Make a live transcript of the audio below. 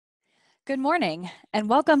Good morning, and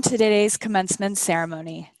welcome to today's commencement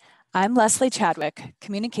ceremony. I'm Leslie Chadwick,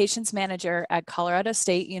 Communications Manager at Colorado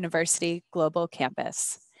State University Global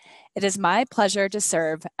Campus. It is my pleasure to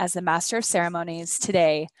serve as the Master of Ceremonies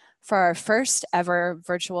today for our first ever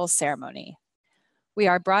virtual ceremony. We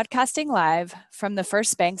are broadcasting live from the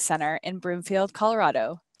First Bank Center in Broomfield,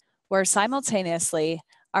 Colorado, where simultaneously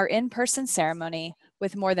our in-person ceremony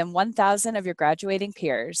with more than 1,000 of your graduating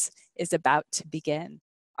peers is about to begin.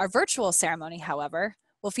 Our virtual ceremony, however,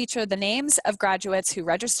 will feature the names of graduates who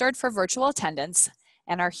registered for virtual attendance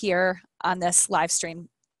and are here on this live stream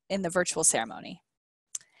in the virtual ceremony.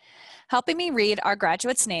 Helping me read our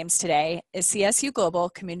graduates' names today is CSU Global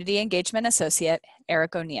Community Engagement Associate,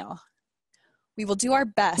 Eric O'Neill. We will do our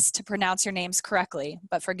best to pronounce your names correctly,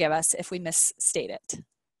 but forgive us if we misstate it.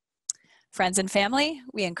 Friends and family,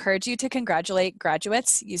 we encourage you to congratulate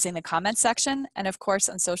graduates using the comments section and of course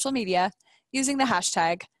on social media using the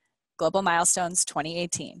hashtag Global Milestones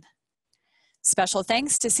 2018. Special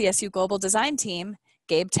thanks to CSU Global Design Team,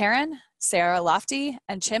 Gabe Tarrin, Sarah Lofty,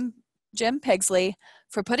 and Jim Pigsley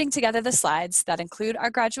for putting together the slides that include our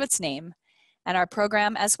graduate's name and our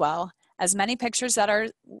program, as well as many pictures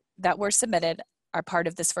that were submitted are part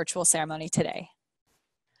of this virtual ceremony today.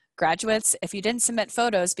 Graduates, if you didn't submit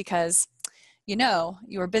photos because you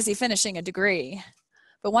were busy finishing a degree,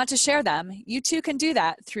 but want to share them, you too can do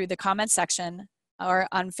that through the comments section or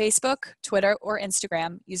on Facebook, Twitter, or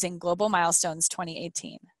Instagram using Global Milestones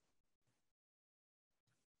 2018.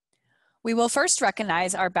 We will first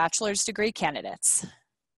recognize our bachelor's degree candidates.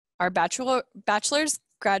 Our bachelor's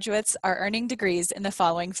graduates are earning degrees in the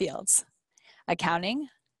following fields: accounting,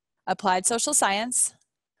 applied social science,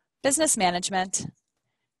 business management,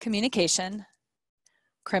 communication,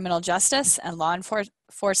 criminal justice and law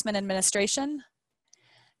enforcement administration,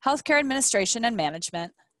 healthcare administration and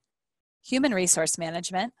management, human resource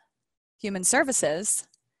management, human services,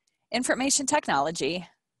 information technology,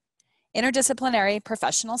 interdisciplinary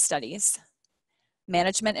professional studies,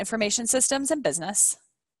 management information systems and business,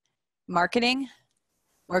 marketing,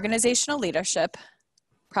 organizational leadership,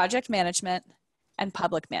 project management, and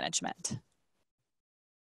public management.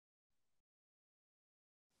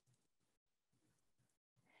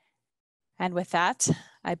 And with that,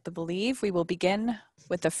 I believe we will begin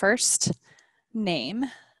with the first name,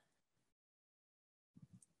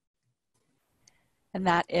 and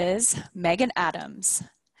that is Megan Adams,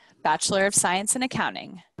 Bachelor of Science in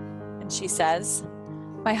Accounting. And she says,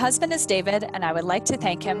 "My husband is David, and I would like to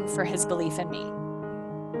thank him for his belief in me."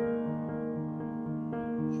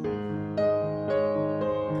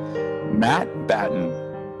 Matt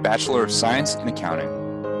Batten, Bachelor of Science in Accounting.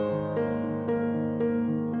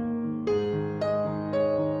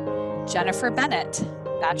 Jennifer Bennett,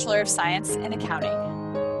 Bachelor of Science in Accounting.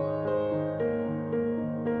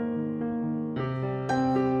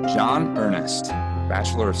 John Ernest,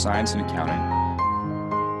 Bachelor of Science in Accounting.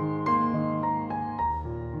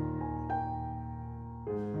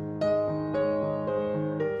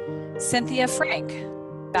 Cynthia Frank,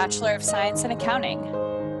 Bachelor of Science in Accounting.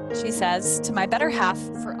 She says, "To my better half,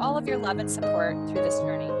 for all of your love and support through this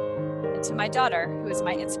journey, and to my daughter, who is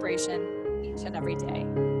my inspiration each and every day."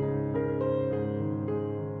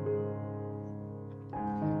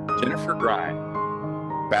 Jennifer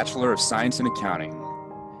Grine, Bachelor of Science in Accounting.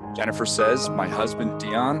 Jennifer says, "My husband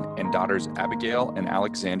Dion and daughters Abigail and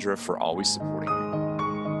Alexandra for always supporting me."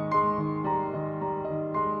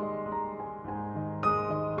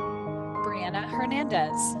 Brianna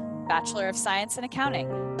Hernandez, Bachelor of Science in Accounting.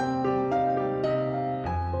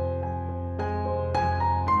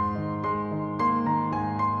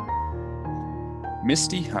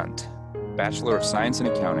 Misty Hunt, Bachelor of Science in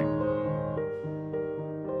Accounting.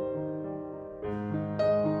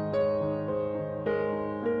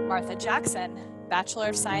 Martha Jackson, Bachelor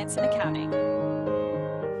of Science in Accounting.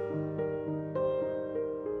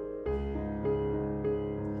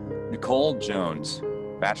 Nicole Jones,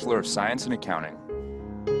 Bachelor of Science in Accounting.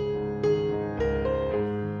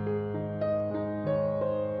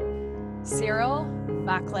 Cyril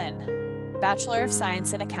Macklin, Bachelor of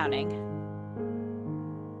Science in Accounting.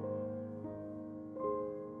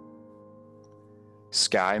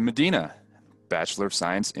 Sky Medina, Bachelor of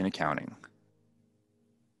Science in Accounting.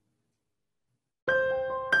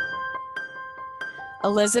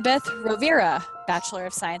 Elizabeth Rovira, Bachelor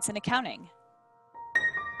of Science in Accounting.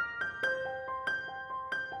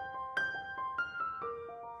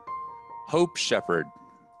 Hope Shepard,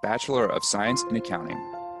 Bachelor of Science in Accounting.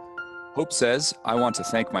 Hope says, "I want to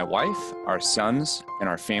thank my wife, our sons, and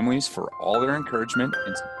our families for all their encouragement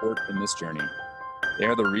and support in this journey. They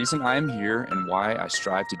are the reason I am here and why I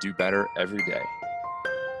strive to do better every day."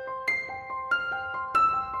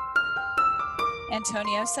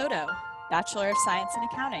 Antonio Soto, Bachelor of Science in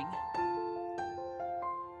Accounting.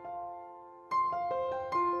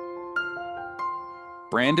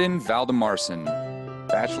 Brandon Valdemarson,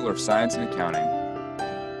 Bachelor of Science in Accounting.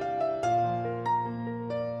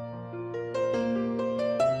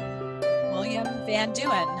 William Van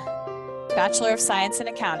Duyn, Bachelor of Science in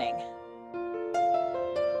Accounting.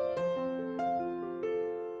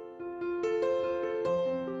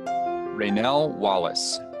 Raynell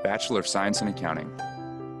Wallace, Bachelor of Science in Accounting.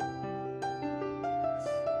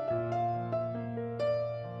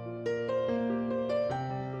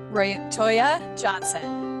 Toya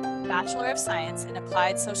Johnson, Bachelor of Science in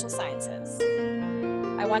Applied Social Sciences.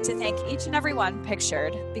 I want to thank each and every one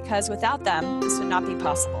pictured because without them, this would not be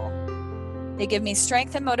possible. They give me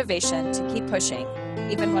strength and motivation to keep pushing,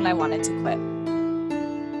 even when I wanted to quit.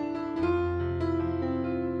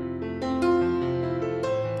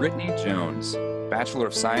 Brittany Jones, Bachelor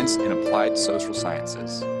of Science in Applied Social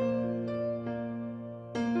Sciences.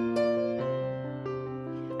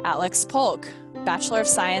 Alex Polk, Bachelor of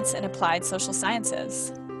Science in Applied Social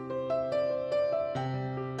Sciences.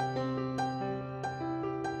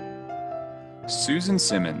 Susan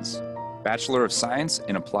Simmons, Bachelor of Science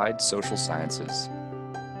in Applied Social Sciences.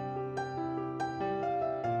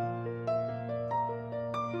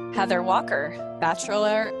 Heather Walker,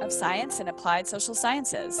 Bachelor of Science in Applied Social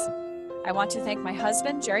Sciences. I want to thank my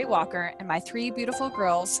husband, Jerry Walker, and my 3 beautiful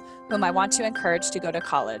girls whom I want to encourage to go to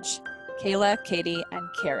college, Kayla, Katie, and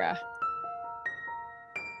Kara.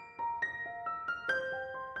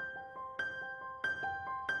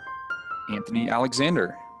 Anthony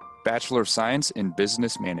Alexander, Bachelor of Science in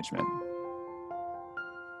Business Management.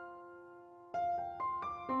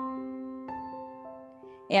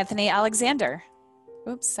 Anthony Alexander.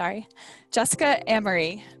 Jessica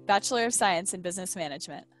Amory, Bachelor of Science in Business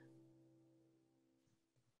Management.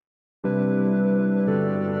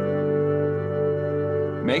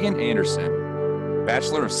 Megan Anderson,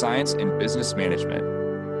 Bachelor of Science in Business Management.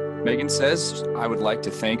 Megan says, I would like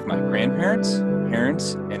to thank my grandparents,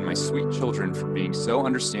 parents, and my sweet children for being so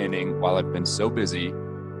understanding while I've been so busy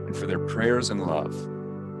and for their prayers and love.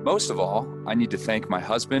 Most of all, I need to thank my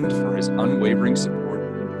husband for his unwavering support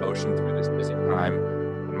and devotion through this busy time,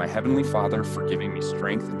 and my Heavenly Father for giving me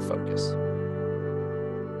strength and focus.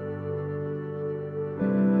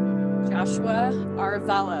 Joshua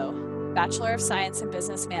Arvalo, Bachelor of Science in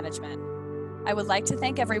Business Management. I would like to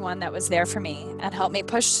thank everyone that was there for me and helped me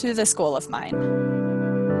push through this goal of mine.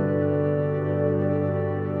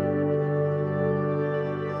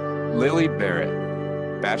 Lily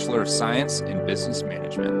Barrett, Bachelor of Science in Business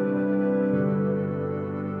Management.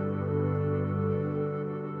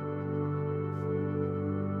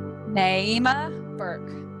 Naima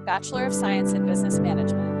Burke, Bachelor of Science in Business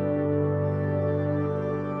Management.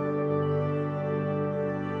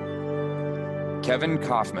 Kevin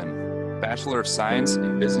Kaufman, Bachelor of Science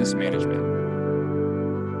in Business Management.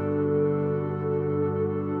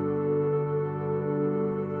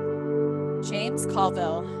 James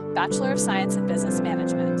Colville, Bachelor of Science in Business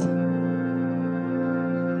Management.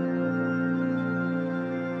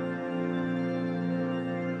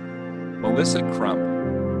 Melissa Crump,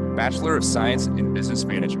 Bachelor of Science in Business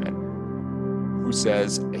Management, who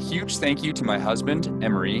says, a huge thank you to my husband,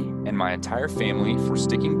 Emery, and my entire family for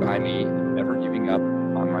sticking by me and never giving up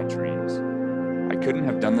on my dreams. I couldn't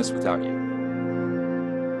have done this without you.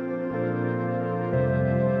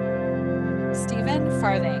 Stephen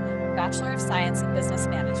Farthing, Bachelor of Science in Business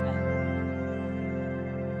Management.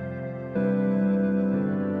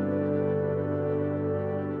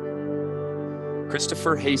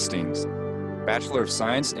 Christopher Hastings, Bachelor of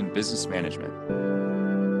Science in Business Management.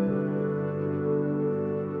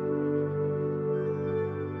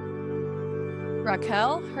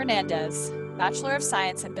 Raquel Hernandez, Bachelor of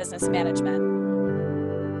Science in Business Management.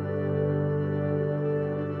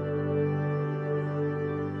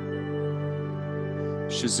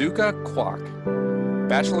 Shizuka Kwok,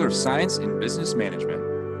 Bachelor of Science in Business Management.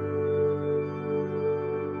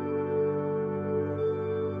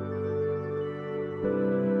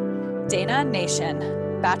 Dana Nation,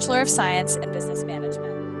 Bachelor of Science in Business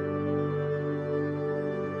Management.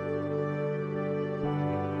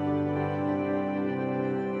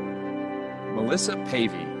 Melissa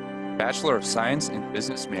Pavey, Bachelor of Science in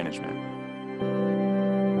Business Management.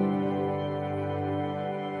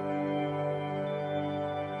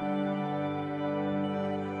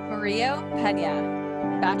 Mario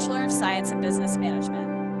Pena, Bachelor of Science in Business Management.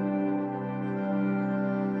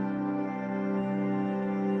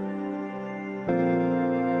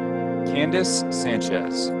 Candice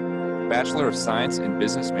Sanchez, Bachelor of Science in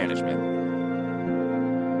Business Management.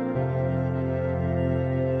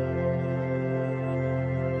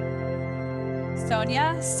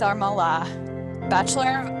 Sonia Sarmala,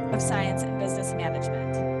 Bachelor of Science in Business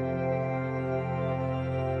Management.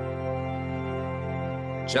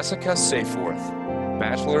 Jessica Sayforth,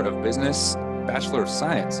 Bachelor of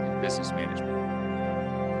Science in Business Management.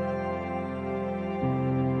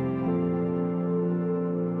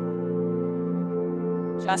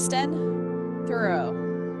 Justin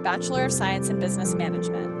Thoreau, Bachelor of Science in Business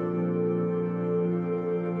Management.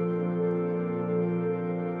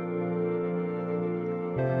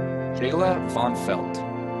 Jayla Von Felt,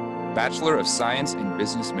 Bachelor of Science in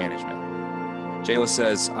Business Management. Jayla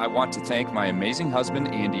says, I want to thank my amazing husband,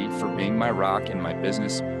 Andy, for being my rock and my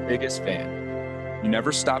business' biggest fan. You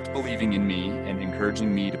never stopped believing in me and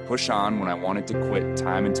encouraging me to push on when I wanted to quit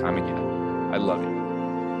time and time again. I love you.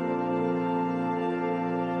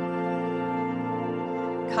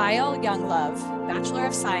 Kyle Younglove, Bachelor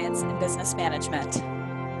of Science in Business Management.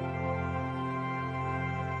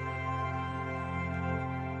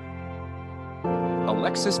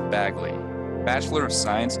 Alexis Bagley, Bachelor of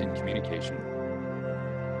Science in Communication.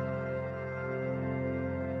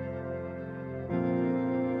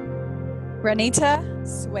 Renita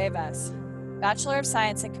Suevas, Bachelor of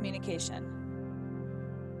Science in Communication.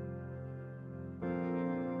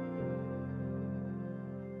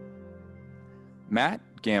 Matt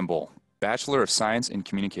Gamble, Bachelor of Science in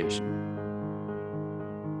Communication.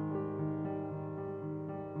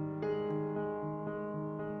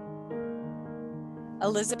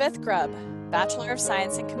 Elizabeth Grubb, Bachelor of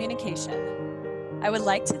Science in Communication. I would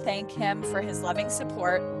like to thank him for his loving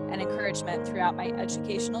support and encouragement throughout my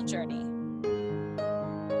educational journey.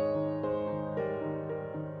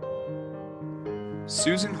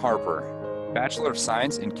 Susan Harper, Bachelor of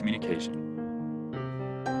Science in Communication.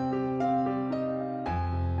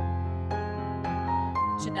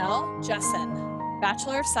 Janelle Jessen,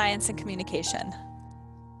 Bachelor of Science in Communication.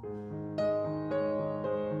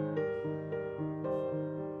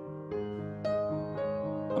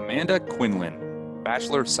 Amanda Quinlan,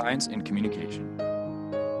 Bachelor of Science in Communication.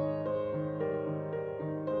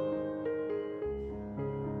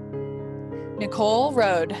 Nicole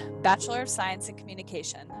Rode, Bachelor of Science in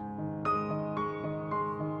Communication.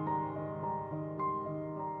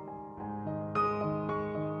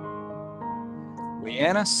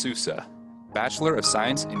 Leanna Sousa, Bachelor of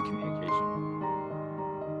Science in Communication.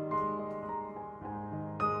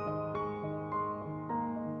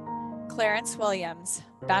 Clarence Williams,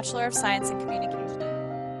 Bachelor of Science in Communication.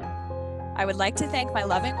 I would like to thank my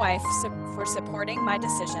loving wife for supporting my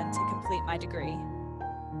decision to complete my degree.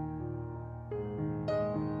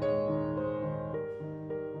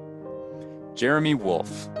 Jeremy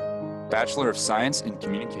Wolf, Bachelor of Science in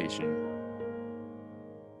Communication.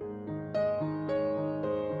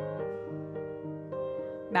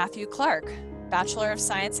 Matthew Clark, Bachelor of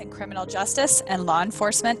Science in Criminal Justice and Law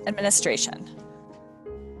Enforcement Administration.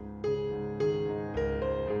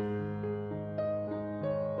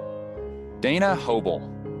 Dana Hobel,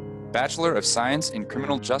 Bachelor of Science in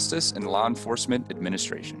Criminal Justice and Law Enforcement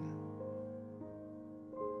Administration.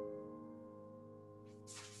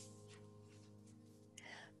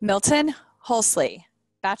 Milton Holsley,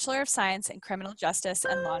 Bachelor of Science in Criminal Justice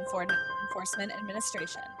and Law Enforcement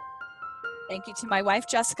Administration. Thank you to my wife,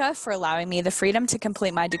 Jessica, for allowing me the freedom to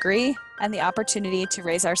complete my degree and the opportunity to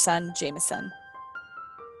raise our son, Jameson.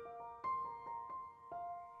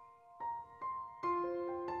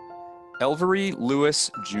 Elvery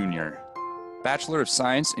Lewis Jr., Bachelor of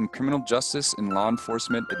Science in Criminal Justice and Law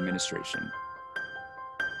Enforcement Administration.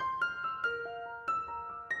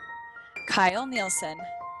 Kyle Nielsen,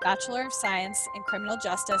 Bachelor of Science in Criminal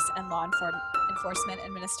Justice and Law Enforcement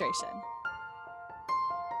Administration.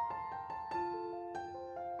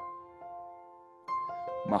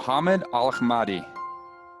 Mohammed Al-Ahmadi,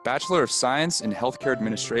 Bachelor of Science in Healthcare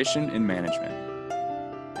Administration and Management.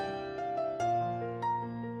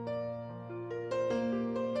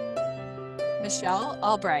 Michelle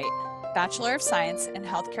Albright, Bachelor of Science in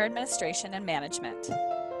Healthcare Administration and Management.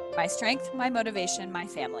 My strength, my motivation, my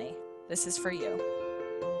family. This is for you.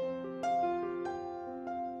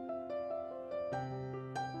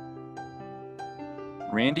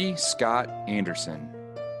 Randy Scott Anderson,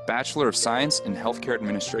 Bachelor of Science in Healthcare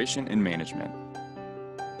Administration and Management.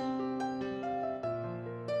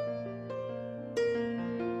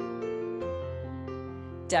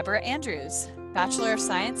 Deborah Andrews, Bachelor of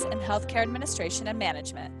Science in Healthcare Administration and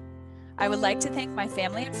Management. I would like to thank my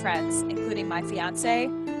family and friends, including my fiance,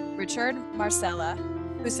 Richard Marcella,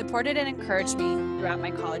 who supported and encouraged me throughout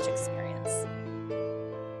my college experience.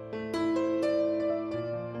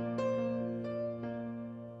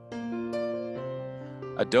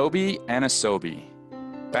 Adobe Anasobi,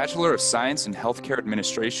 Bachelor of Science in Healthcare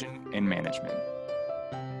Administration and Management.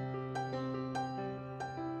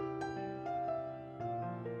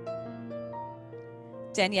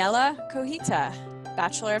 Daniela Cojita,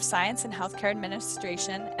 Bachelor of Science in Healthcare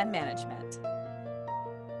Administration and Management.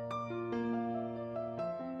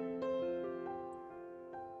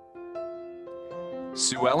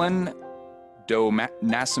 Suellen Do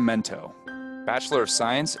Nascimento, Bachelor of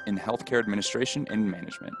Science in Healthcare Administration and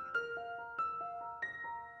Management.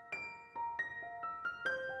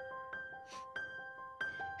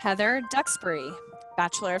 Heather Duxbury,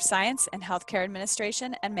 Bachelor of Science in Healthcare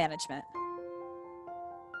Administration and Management.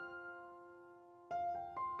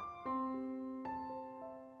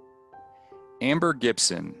 Amber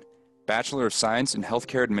Gibson, Bachelor of Science in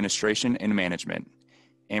Healthcare Administration and Management.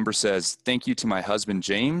 Amber says, thank you to my husband,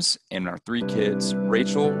 James, and our 3 kids,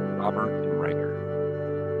 Rachel, Robert, and Riker.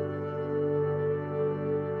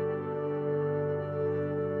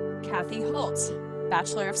 Kathy Holtz,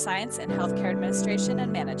 Bachelor of Science in Healthcare Administration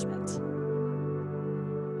and Management.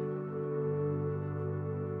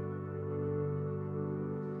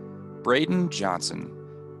 Braden Johnson,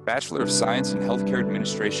 Bachelor of Science in Healthcare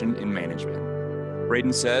Administration and Management.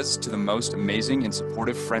 Braden says, to the most amazing and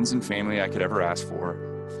supportive friends and family I could ever ask for,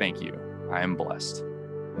 thank you. I am blessed.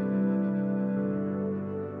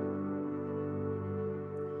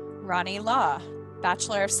 Ronnie Law,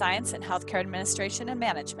 Bachelor of Science in Healthcare Administration and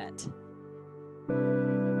Management.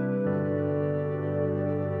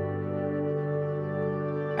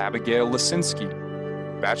 Abigail Lisinski,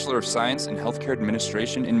 Bachelor of Science in Healthcare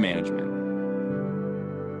Administration and Management.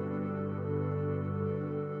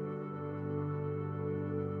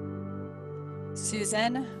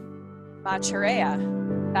 Susan Macharea,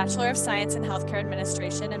 Bachelor of Science in Healthcare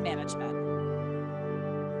Administration and Management.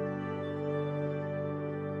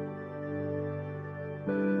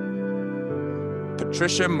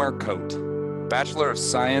 Patricia Marcotte, Bachelor of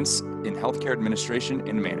Science in Healthcare Administration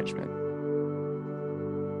and Management.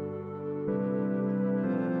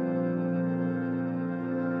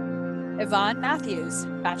 Yvonne Matthews,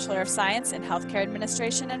 Bachelor of Science in Healthcare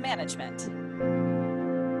Administration and Management.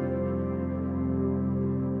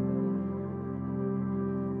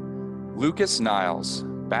 Lucas Niles,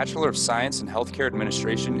 Bachelor of Science in Healthcare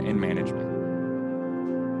Administration and Management.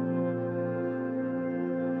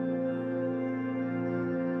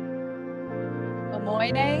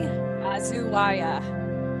 Omoine Azuwaya,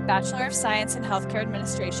 Bachelor of Science in Healthcare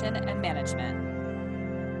Administration and Management.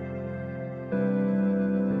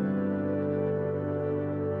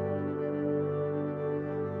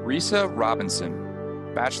 Risa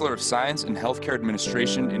Robinson, Bachelor of Science in Healthcare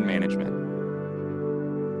Administration and Management.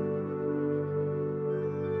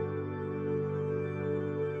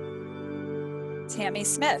 Tammy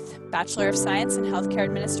Smith, Bachelor of Science in Healthcare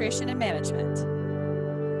Administration and Management.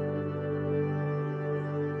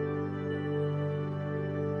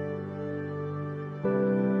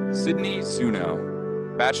 Sydney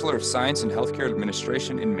Zuno, Bachelor of Science in Healthcare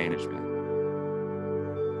Administration and Management.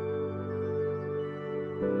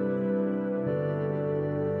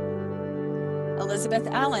 Elizabeth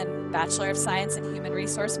Allen, Bachelor of Science in Human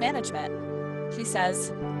Resource Management. She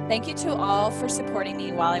says, thank you to all for supporting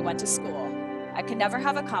me while I went to school. I could never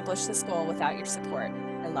have accomplished this goal without your support.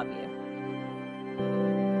 I love you.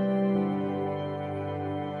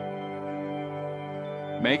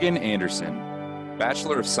 Megan Anderson,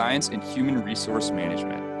 Bachelor of Science in Human Resource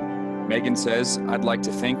Management. Megan says, I'd like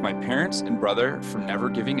to thank my parents and brother for never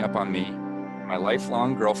giving up on me, and my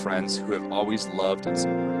lifelong girlfriends who have always loved and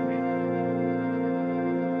supported me.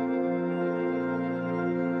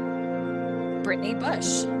 Brittany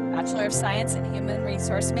Bush, Bachelor of Science in Human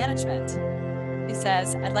Resource Management. She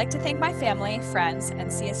says, I'd like to thank my family, friends, and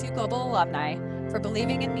CSU Global alumni for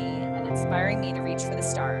believing in me and inspiring me to reach for the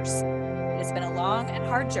stars. It has been a long and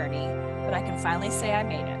hard journey, but I can finally say I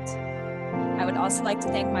made it. I would also like to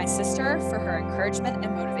thank my sister for her encouragement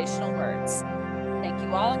and motivational words. Thank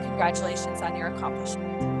you all and congratulations on your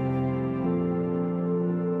accomplishment.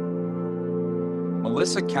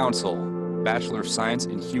 Melissa Council, Bachelor of Science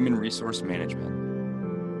in Human Resource Management.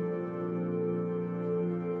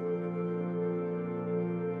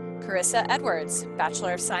 Carissa Edwards,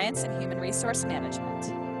 Bachelor of Science in Human Resource Management.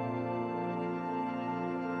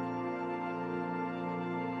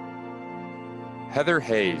 Heather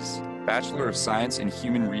Hayes, Bachelor of Science in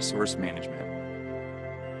Human Resource Management.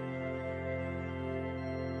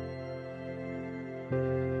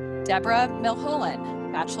 Deborah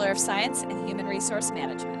Milholland, Bachelor of Science in Human Resource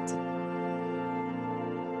Management.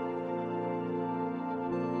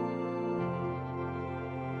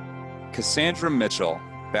 Cassandra Mitchell,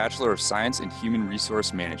 Bachelor of Science in Human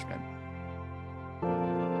Resource Management.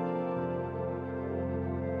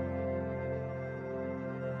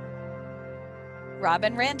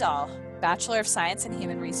 Robin Randall, Bachelor of Science in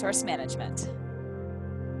Human Resource Management.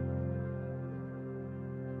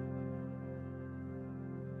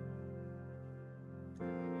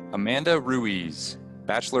 Amanda Ruiz,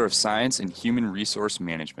 Bachelor of Science in Human Resource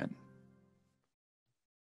Management.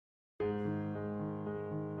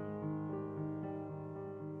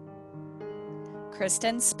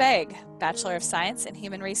 Kristen Spegg, Bachelor of Science in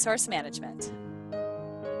Human Resource Management.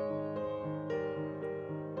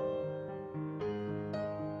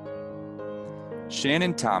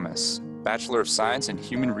 Shannon Thomas, Bachelor of Science in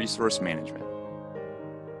Human Resource Management.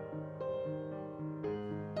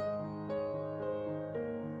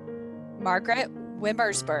 Margaret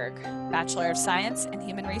Wimmersberg, Bachelor of Science in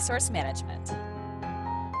Human Resource Management.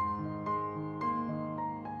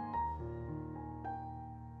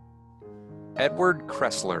 Edward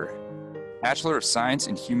Kressler, Bachelor of Science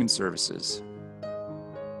in Human Services.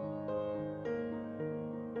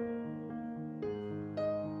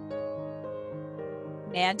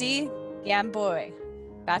 Nandi Gamboy,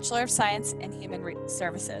 Bachelor of Science in Human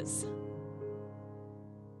Services.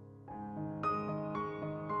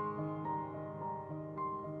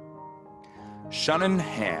 Shannon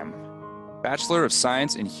Ham, Bachelor of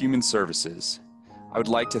Science in Human Services. I would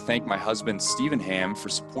like to thank my husband, Stephen Ham, for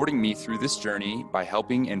supporting me through this journey by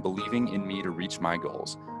helping and believing in me to reach my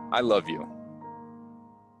goals. I love you.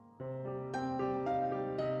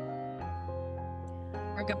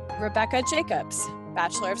 Rebecca Jacobs,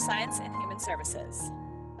 Bachelor of Science in Human Services.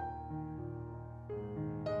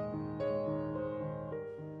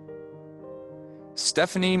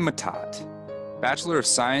 Stephanie Matat, Bachelor of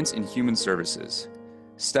Science in Human Services.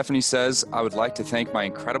 Stephanie says, I would like to thank my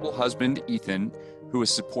incredible husband, Ethan, who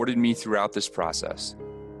has supported me throughout this process.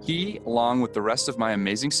 He, along with the rest of my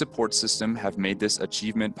amazing support system, have made this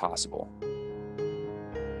achievement possible.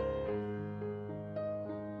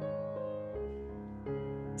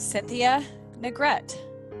 Cynthia Negrete,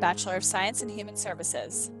 Bachelor of Science in Human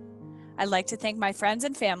Services. I'd like to thank my friends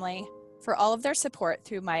and family for all of their support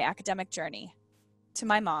through my academic journey. To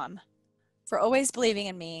my mom, for always believing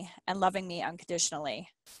in me and loving me unconditionally.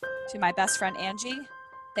 To my best friend Angie,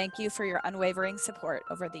 thank you for your unwavering support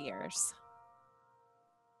over the years.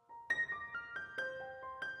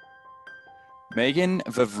 Megan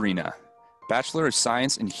Vavrina, Bachelor of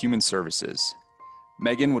Science in Human Services.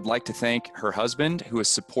 Megan would like to thank her husband, who has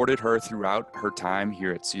supported her throughout her time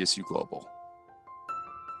here at CSU Global.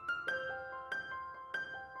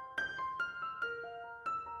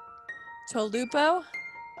 Tolupo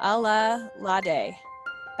Alalade,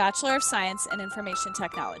 Bachelor of Science in Information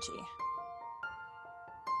Technology.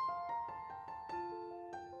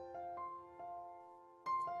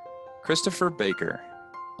 Christopher Baker,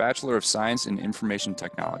 Bachelor of Science in Information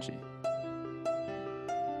Technology.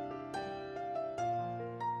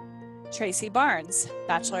 Tracy Barnes,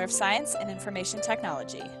 Bachelor of Science in Information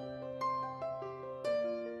Technology.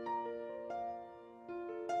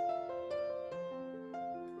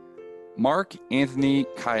 Mark Anthony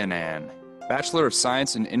Kyanan, Bachelor of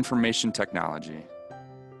Science in Information Technology.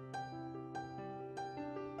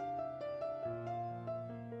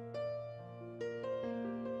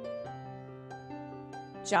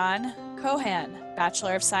 John Cohan,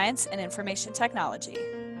 Bachelor of Science in Information Technology.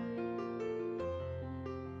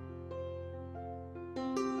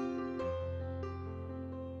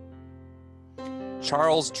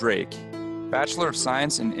 Charles Drake, Bachelor of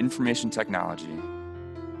Science in Information Technology.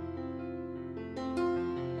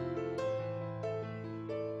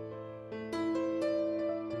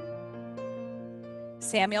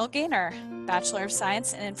 Samuel Gaynor, Bachelor of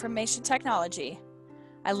Science in Information Technology.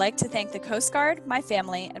 I'd like to thank the Coast Guard, my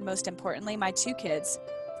family, and most importantly, my 2 kids,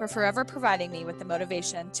 for forever providing me with the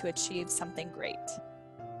motivation to achieve something great.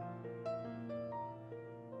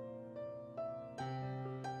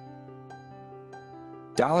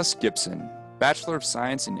 Dallas Gibson, Bachelor of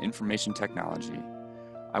Science in Information Technology.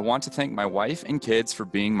 I want to thank my wife and kids for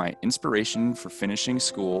being my inspiration for finishing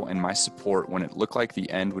school and my support when it looked like the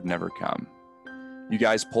end would never come. You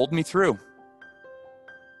guys pulled me through.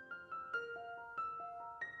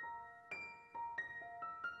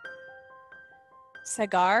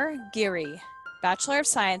 Sagar Giri, Bachelor of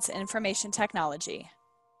Science in Information Technology.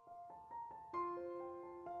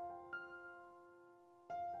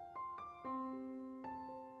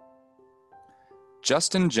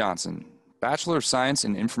 Justin Johnson, Bachelor of Science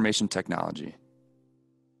in Information Technology.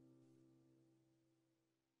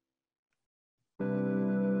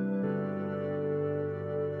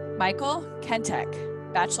 Michael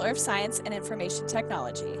Kentek, Bachelor of Science in Information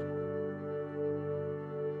Technology.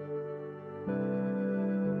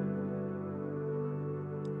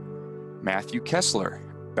 Matthew Kessler,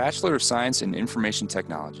 Bachelor of Science in Information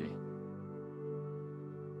Technology.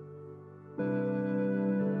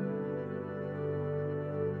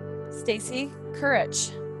 Stacy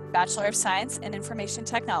Courage, Bachelor of Science in Information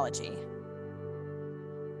Technology.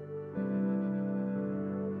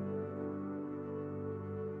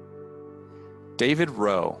 David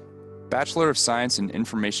Rowe, Bachelor of Science in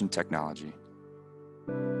Information Technology.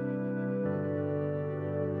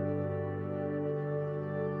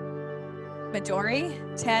 Midori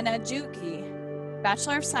Tanajuki,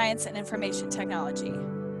 Bachelor of Science in Information Technology.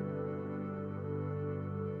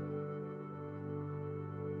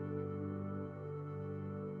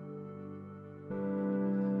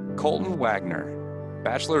 Colton Wagner,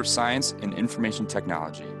 Bachelor of Science in Information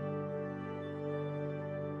Technology.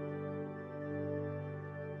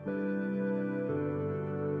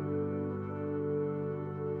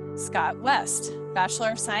 Scott West,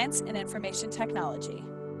 Bachelor of Science in Information Technology.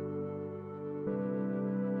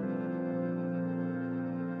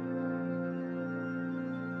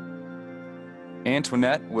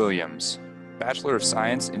 Antoinette Williams, Bachelor of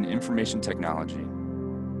Science in Information Technology.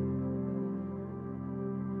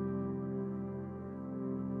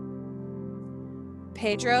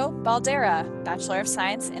 Pedro Baldera, Bachelor of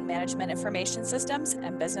Science in Management Information Systems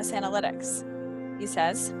and Business Analytics. He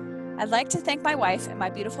says, I'd like to thank my wife and my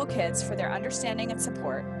beautiful kids for their understanding and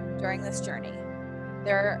support during this journey.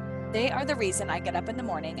 They are the reason I get up in the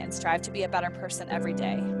morning and strive to be a better person every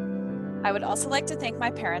day. I would also like to thank my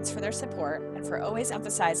parents for their support and for always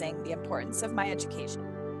emphasizing the importance of my education.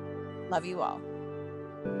 Love you all.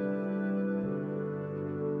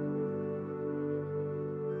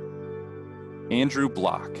 Andrew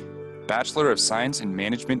Block, Bachelor of Science in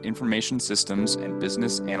Management Information Systems and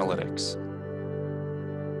Business Analytics.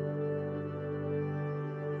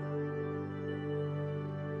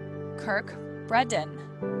 Kirk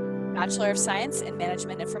Bredden, Bachelor of Science in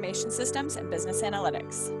Management Information Systems and Business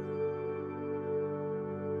Analytics.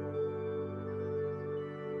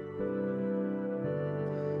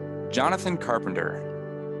 Jonathan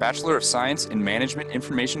Carpenter, Bachelor of Science in Management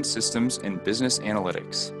Information Systems and Business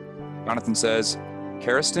Analytics. Jonathan says,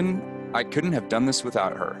 Kariston, I couldn't have done this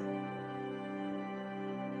without her.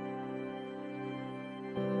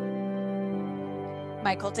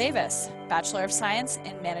 Michael Davis, Bachelor of Science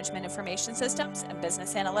in Management Information Systems and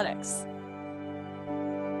Business Analytics.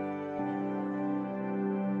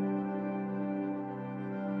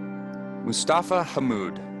 Mustafa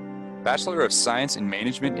Hamoud, Bachelor of Science in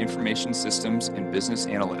Management Information Systems and Business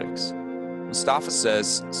Analytics. Mustafa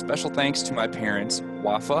says, special thanks to my parents,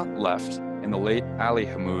 Wafa, left, and the late Ali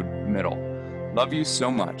Hamoud, middle. Love you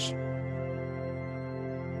so much.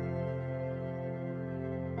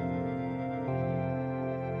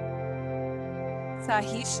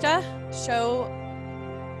 Sahishta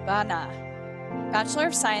Shobana, Bachelor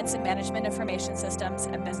of Science in Management Information Systems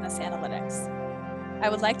and Business Analytics. I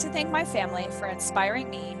would like to thank my family for inspiring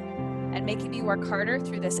me and making me work harder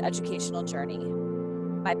through this educational journey.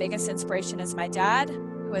 My biggest inspiration is my dad,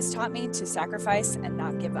 who has taught me to sacrifice and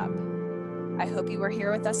not give up. I hope you were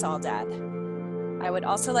here with us all, Dad. I would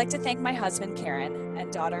also like to thank my husband, Karen,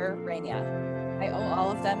 and daughter, Raina. I owe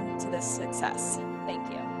all of them to this success. Thank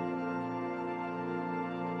you.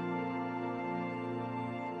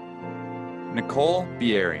 Nicole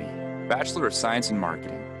Bieri, Bachelor of Science in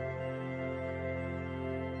Marketing.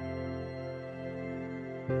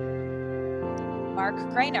 Mark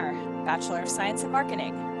Greiner, Bachelor of Science in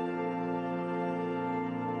Marketing.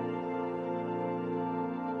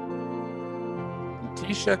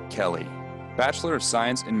 Letitia Kelly, Bachelor of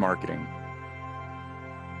Science in Marketing.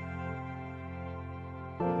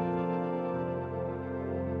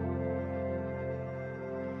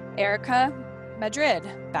 Erica Madrid,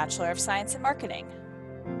 Bachelor of Science in Marketing.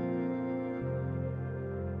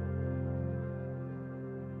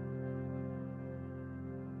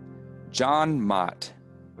 John Mott,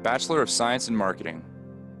 Bachelor of Science in Marketing.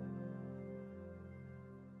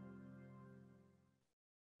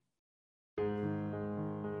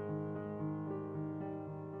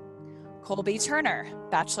 Colby Turner,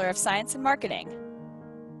 Bachelor of Science in Marketing.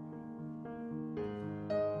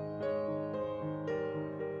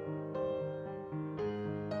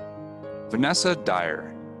 Vanessa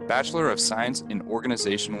Dyer, Bachelor of Science in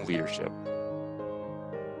Organizational Leadership.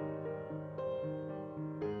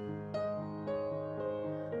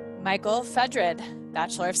 Michael Fedred,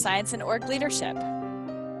 Bachelor of Science in Org Leadership.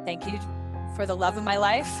 Thank you for the love of my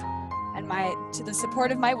life and to the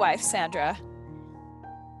support of my wife, Sandra.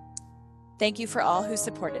 Thank you for all who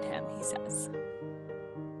supported him, he says.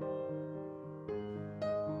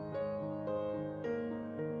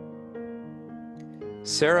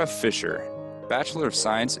 Sarah Fisher, Bachelor of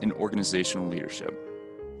Science in Organizational Leadership.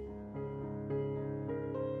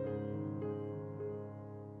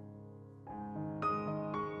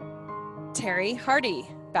 Terry Hardy,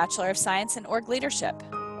 Bachelor of Science in Org Leadership.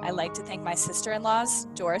 I'd like to thank my sister-in-laws,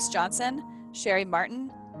 Doris Johnson, Sherry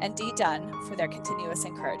Martin, and Dee Dunn for their continuous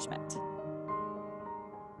encouragement.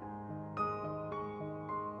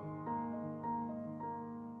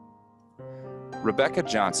 Rebecca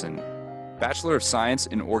Johnson, Bachelor of Science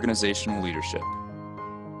in Organizational Leadership.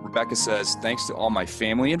 Rebecca says, thanks to all my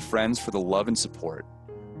family and friends for the love and support.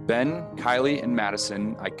 Ben, Kylie, and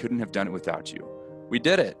Madison, I couldn't have done it without you. We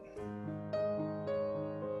did it.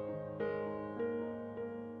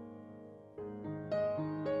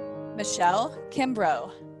 Michelle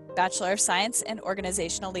Kimbrough, Bachelor of Science in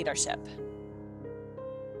Organizational Leadership.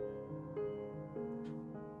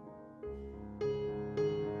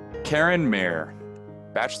 Karen Mayer,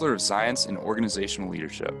 Bachelor of Science in Organizational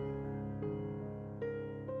Leadership.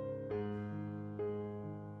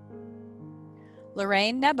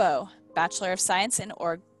 Lorraine Nebo, Bachelor of Science in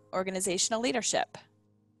Organizational Leadership.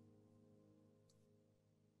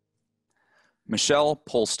 Michelle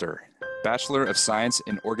Polster, Bachelor of Science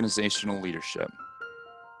in Organizational Leadership.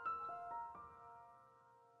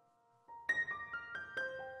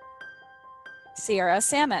 Sierra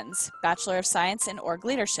Salmons, Bachelor of Science in Org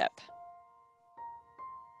Leadership.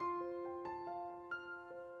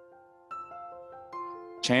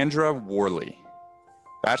 Chandra Worley,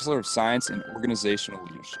 Bachelor of Science in Organizational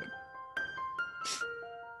Leadership.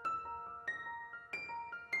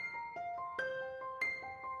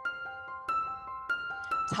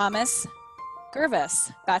 Thomas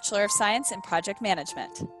Gervis, Bachelor of Science in Project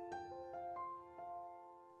Management.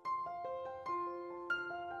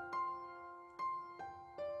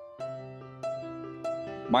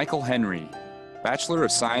 Michael Henry, Bachelor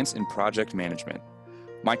of Science in Project Management.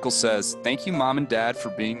 Michael says, thank you, Mom and Dad, for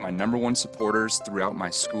being my #1 supporters throughout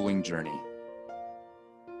my schooling journey.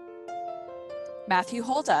 Matthew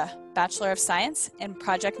Holda, Bachelor of Science in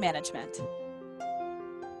Project Management.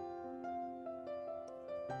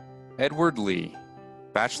 Edward Lee,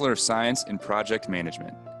 Bachelor of Science in Project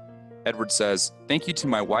Management. Edward says, thank you to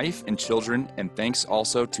my wife and children, and thanks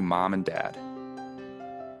also to Mom and Dad.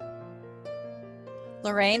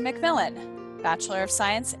 Lorraine McMillan, Bachelor of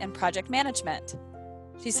Science in Project Management.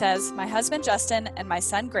 She says, my husband Justin and my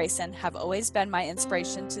son Grayson have always been my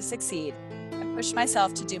inspiration to succeed and push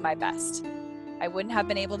myself to do my best. I wouldn't have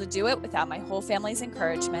been able to do it without my whole family's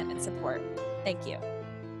encouragement and support. Thank you.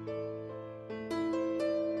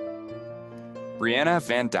 Brianna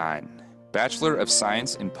Van Dyne, Bachelor of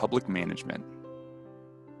Science in Public Management.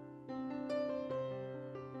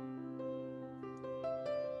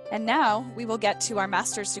 And now we will get to our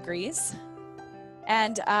master's degrees.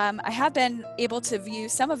 And I have been able to view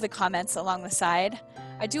some of the comments along the side.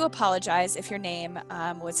 I do apologize if your name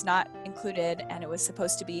was not included and it was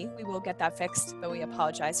supposed to be. We will get that fixed, but we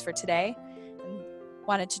apologize for today. And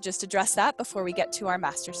wanted to just address that before we get to our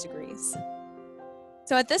master's degrees.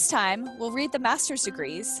 So at this time, we'll read the master's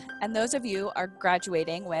degrees, and those of you are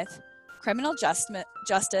graduating with Criminal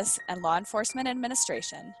Justice and Law Enforcement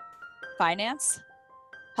Administration, Finance,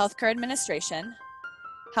 Healthcare Administration,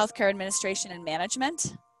 Healthcare Administration and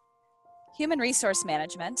Management, Human Resource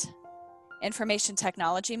Management, Information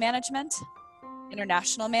Technology Management,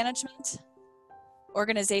 International Management,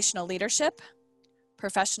 Organizational Leadership,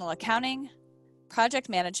 Professional Accounting, Project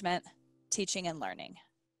Management, Teaching and Learning.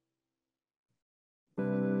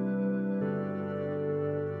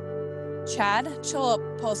 Chad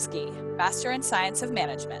Cholopolsky, Master in Science of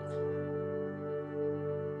Management.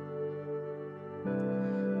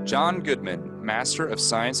 John Goodman, Master of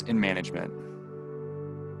Science in Management.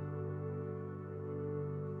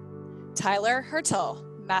 Tyler Hertel,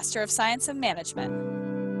 Master of Science of Management.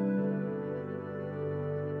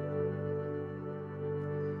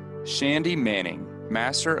 Shandy Manning,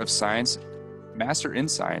 Master in Science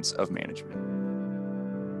of Management.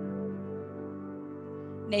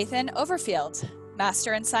 Nathan Overfield,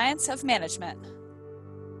 Master in Science of Management.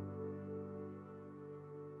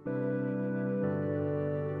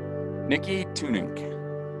 Nikki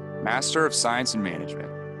Tunink, Master of Science in Management.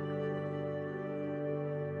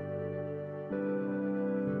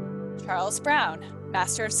 Charles Brown,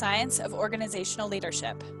 Master of Science of Organizational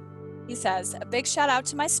Leadership. He says, a big shout out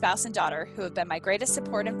to my spouse and daughter who have been my greatest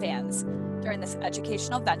support and fans during this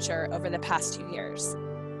educational venture over the past 2 years.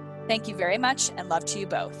 Thank you very much and love to you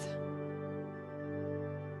both.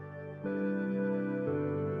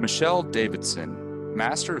 Michelle Davidson,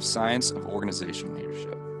 Master of Science of Organizational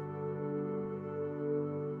Leadership.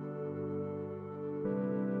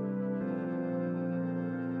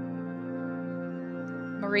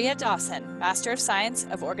 Maria Dawson, Master of Science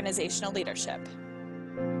of Organizational Leadership.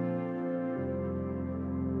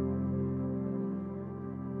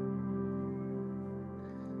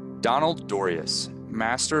 Donald Dorius,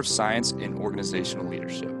 Master of Science in Organizational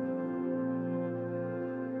Leadership.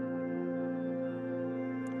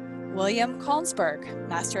 William Kolnsberg,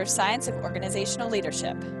 Master of Science of Organizational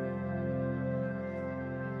Leadership.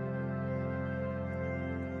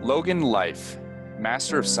 Logan Life,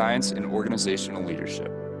 Master of Science in Organizational Leadership.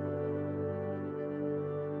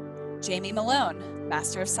 Jamie Malone,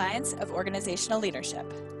 Master of Science of Organizational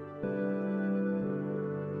Leadership.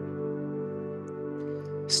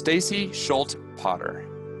 Stacy Schultz Potter,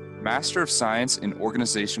 Master of Science in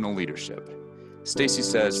Organizational Leadership. Stacy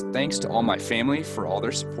says, thanks to all my family for all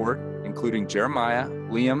their support, including Jeremiah,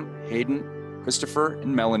 Liam, Hayden, Christopher,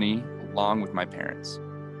 and Melanie, along with my parents.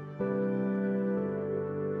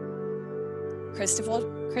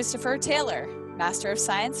 Christopher Taylor, Master of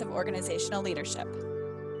Science of Organizational Leadership.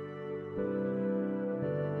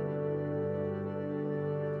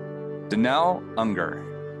 Danelle Unger,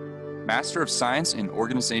 Master of Science in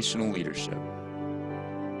Organizational Leadership.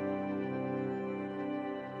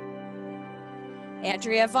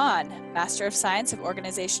 Andrea Vaughn, Master of Science of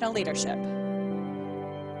Organizational Leadership.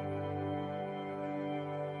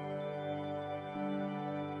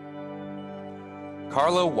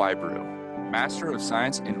 Carlo Wybrew, Master of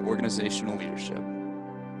Science in Organizational Leadership.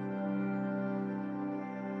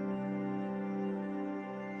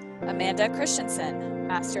 Amanda Christensen,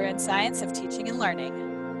 Master in Science of Teaching and Learning.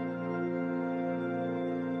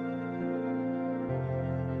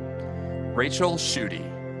 Rachel Schutte,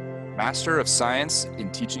 Master of Science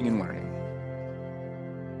in Teaching and Learning.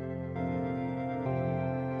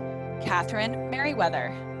 Catherine Merriweather,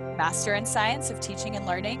 Master in Science of Teaching and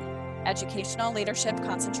Learning, Educational Leadership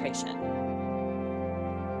Concentration.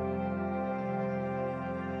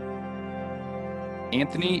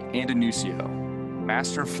 Anthony Andanuccio,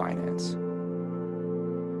 Master of Finance.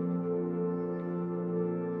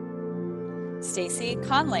 Stacy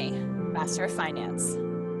Conley, Master of Finance.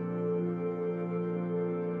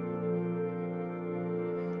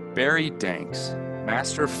 Barry Danks,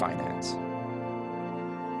 Master of Finance.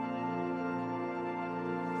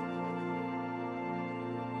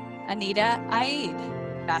 Anita Aid,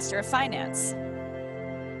 Master of Finance.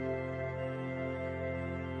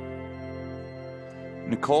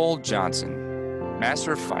 Nicole Johnson,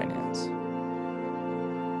 Master of Finance.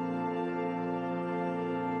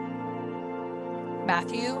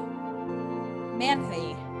 Matthew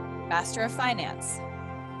Manley, Master of Finance.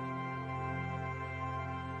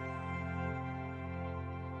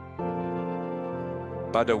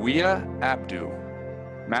 Badawiya Abdu,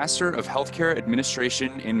 Master of Healthcare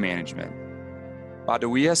Administration and Management.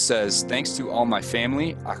 Badawiya says, thanks to all my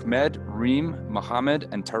family, Ahmed, Reem, Mohammed,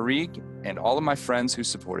 and Tariq, and all of my friends who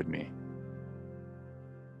supported me.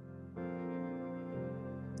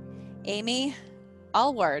 Amy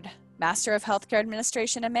Allward, Master of Healthcare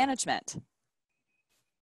Administration and Management.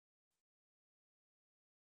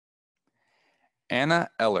 Anna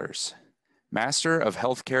Ellers, Master of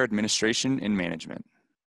Healthcare Administration and Management.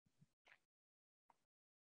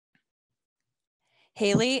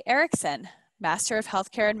 Haley Erickson, Master of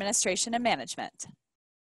Healthcare Administration and Management.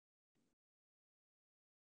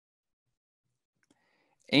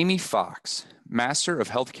 Amy Fox, Master of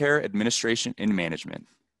Healthcare Administration and Management.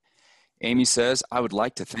 Amy says, I would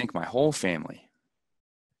like to thank my whole family.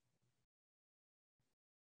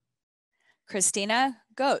 Christina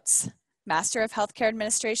Goetz, Master of Healthcare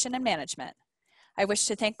Administration and Management. I wish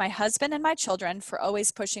to thank my husband and my children for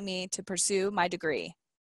always pushing me to pursue my degree.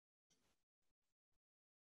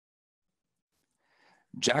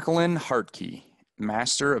 Jacqueline Hartkey,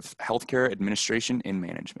 Master of Healthcare Administration and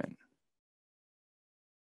Management.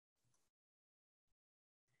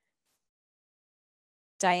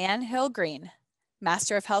 Diane Hill-Green,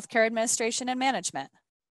 Master of Healthcare Administration and Management.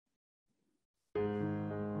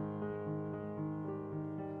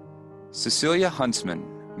 Cecilia Huntsman,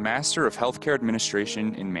 Master of Healthcare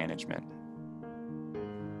Administration and Management.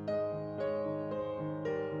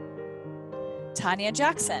 Tanya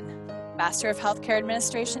Jackson, Master of Healthcare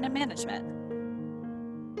Administration and Management.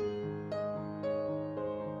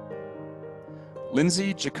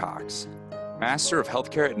 Lindsay Jacox, Master of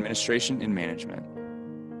Healthcare Administration and Management.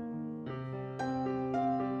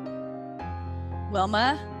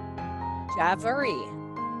 Wilma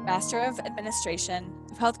Javari, Master of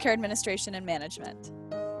Healthcare Administration and Management.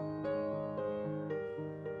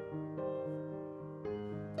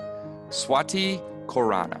 Swati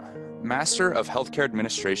Khorana, Master of Healthcare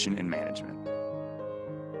Administration and Management.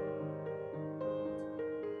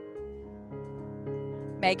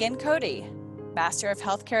 Megan Cody, Master of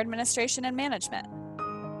Healthcare Administration and Management.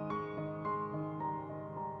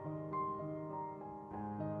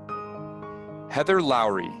 Heather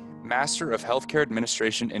Lowry, Master of Healthcare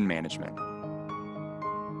Administration and Management.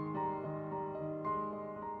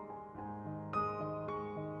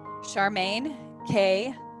 Charmaine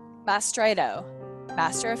K. Mastrito,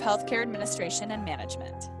 Master of Healthcare Administration and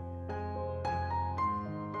Management.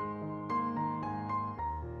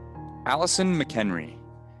 Allison McHenry,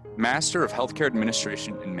 Master of Healthcare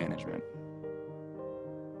Administration and Management.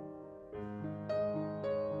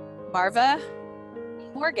 Marva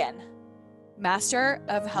Morgan, Master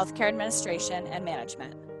of Healthcare Administration and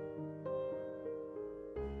Management.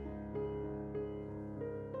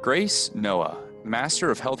 Grace Noah,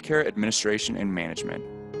 Master of Healthcare Administration and Management.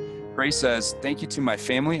 Grace says, thank you to my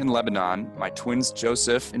family in Lebanon, my twins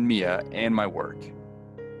Joseph and Mia, and my work.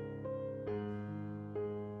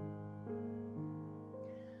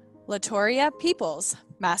 Latoria Peoples,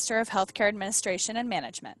 Master of Healthcare Administration and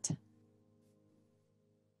Management.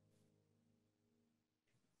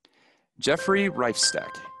 Jeffrey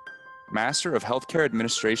Reifsteck, Master of Healthcare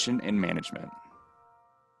Administration and Management.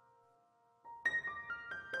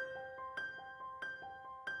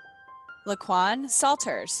 Laquan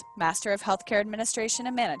Salters, Master of Healthcare Administration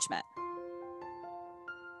and Management.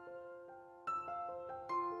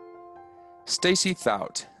 Stacy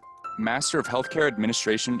Thout, Master of Healthcare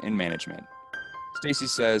Administration and Management. Stacy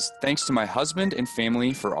says, thanks to my husband and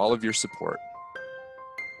family for all of your support.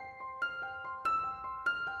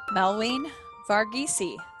 Melween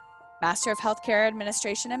Varghese, Master of Healthcare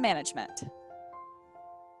Administration and Management.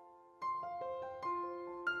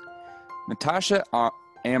 Natasha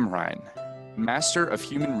Amrine, Master of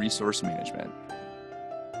Human Resource Management.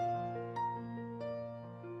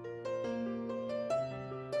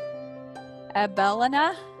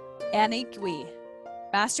 Abelina Anigui,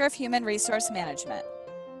 Master of Human Resource Management.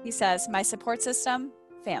 He says, my support system,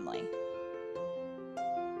 family.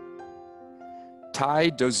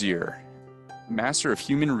 Ty Dozier, Master of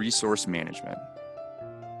Human Resource Management.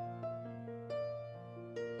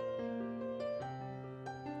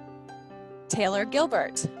 Taylor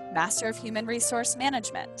Gilbert, Master of Human Resource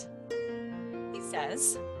Management. He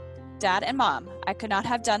says, Dad and Mom, I could not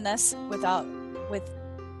have done this without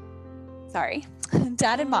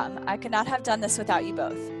Dad and Mom, I could not have done this without you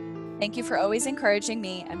both. Thank you for always encouraging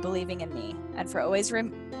me and believing in me, and for always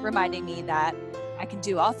reminding me that I can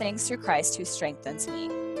do all things through Christ who strengthens me.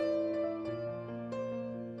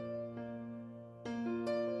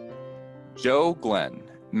 Joe Glenn,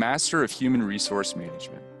 Master of Human Resource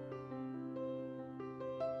Management.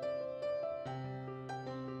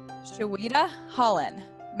 Shawita Holland,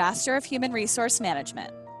 Master of Human Resource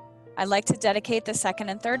Management. I'd like to dedicate the second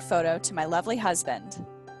and third photo to my lovely husband.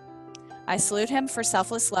 I salute him for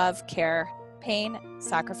selfless love, care, pain,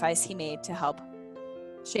 sacrifice he made to help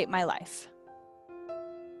shape my life.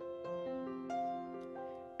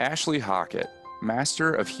 Ashley Hockett,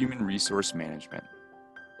 Master of Human Resource Management.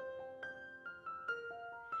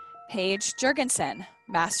 Paige Jurgensen,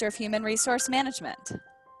 Master of Human Resource Management.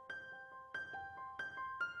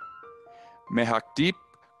 Mehakdeep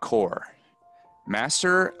Kaur,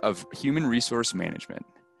 Master of Human Resource Management.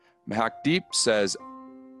 Mehakdeep says,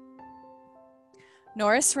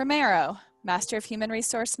 Norris Romero, Master of Human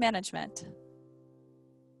Resource Management.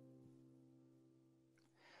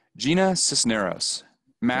 Gina Cisneros,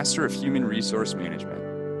 Master of Human Resource Management.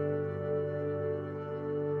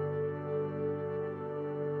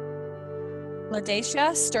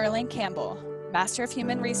 Ladacia Sterling Campbell, Master of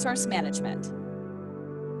Human Resource Management.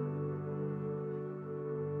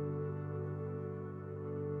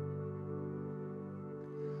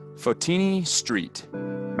 Fotini Street,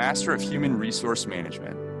 Master of Human Resource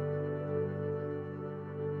Management.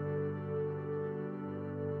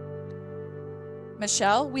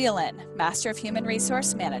 Michelle Whelan, Master of Human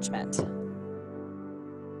Resource Management.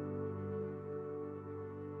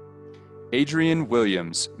 Adrian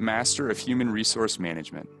Williams, Master of Human Resource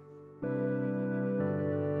Management.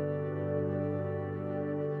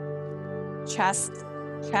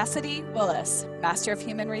 Chastity Willis, Master of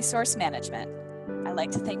Human Resource Management. I'd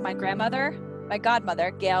like to thank my grandmother, my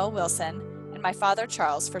godmother, Gail Wilson, and my father,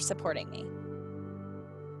 Charles, for supporting me.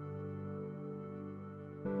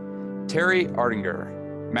 Terry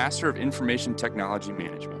Ardinger, Master of Information Technology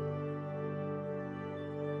Management.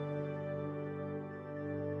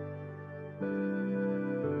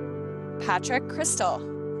 Patrick Crystal,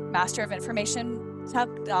 Master of Information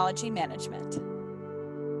Technology Management.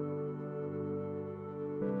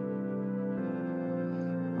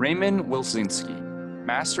 Raymond Wilsinski,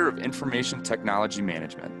 Master of Information Technology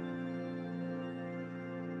Management.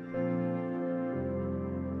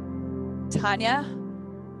 Tanya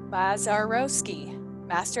Bazarowski,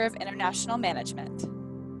 Master of International Management.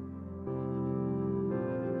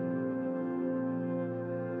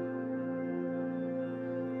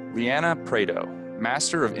 Liana Prado,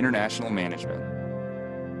 Master of International Management.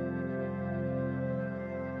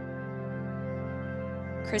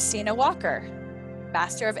 Christina Walker,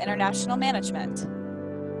 Master of International Management.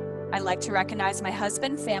 I'd like to recognize my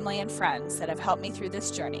husband, family, and friends that have helped me through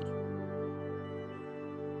this journey.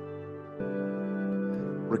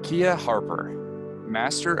 Rakia Harper,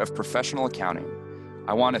 Master of Professional Accounting.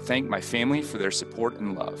 I want to thank my family for their support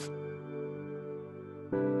and love.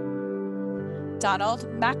 Donald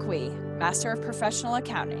McWee, Master of Professional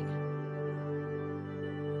Accounting.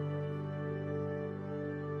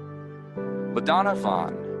 LaDonna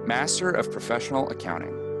Vaughn, Master of Professional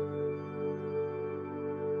Accounting.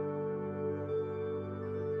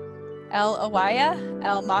 El Awaya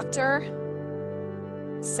El Mokhtar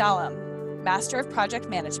Salam, Master of Project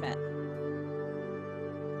Management.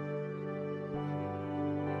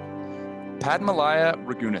 Padmalaya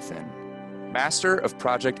Raghunathan, Master of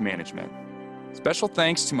Project Management. Special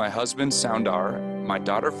thanks to my husband Soundar, my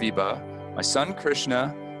daughter Viba, my son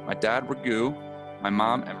Krishna, my dad Raghu, my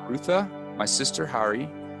mom Amrutha, my sister Hari,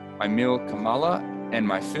 my Mil Kamala, and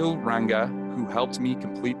my Phil Ranga, who helped me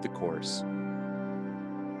complete the course.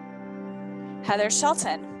 Heather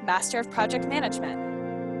Shelton, Master of Project Management.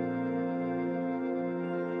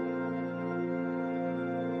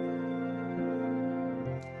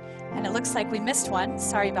 And it looks like we missed one.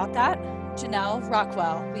 Sorry about that. Janelle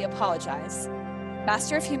Rockwell, we apologize.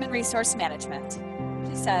 Master of Human Resource Management.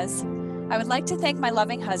 She says, I would like to thank my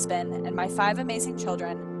loving husband and my 5 amazing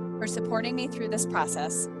children for supporting me through this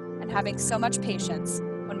process and having so much patience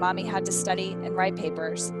when mommy had to study and write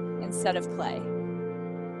papers instead of play.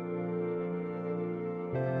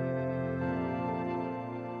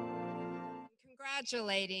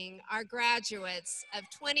 Congratulating our graduates of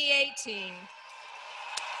 2018.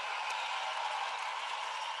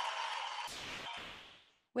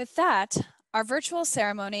 With that, our virtual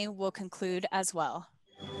ceremony will conclude as well.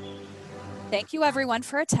 Thank you everyone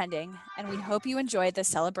for attending, and we hope you enjoyed the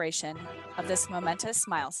celebration of this momentous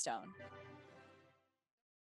milestone.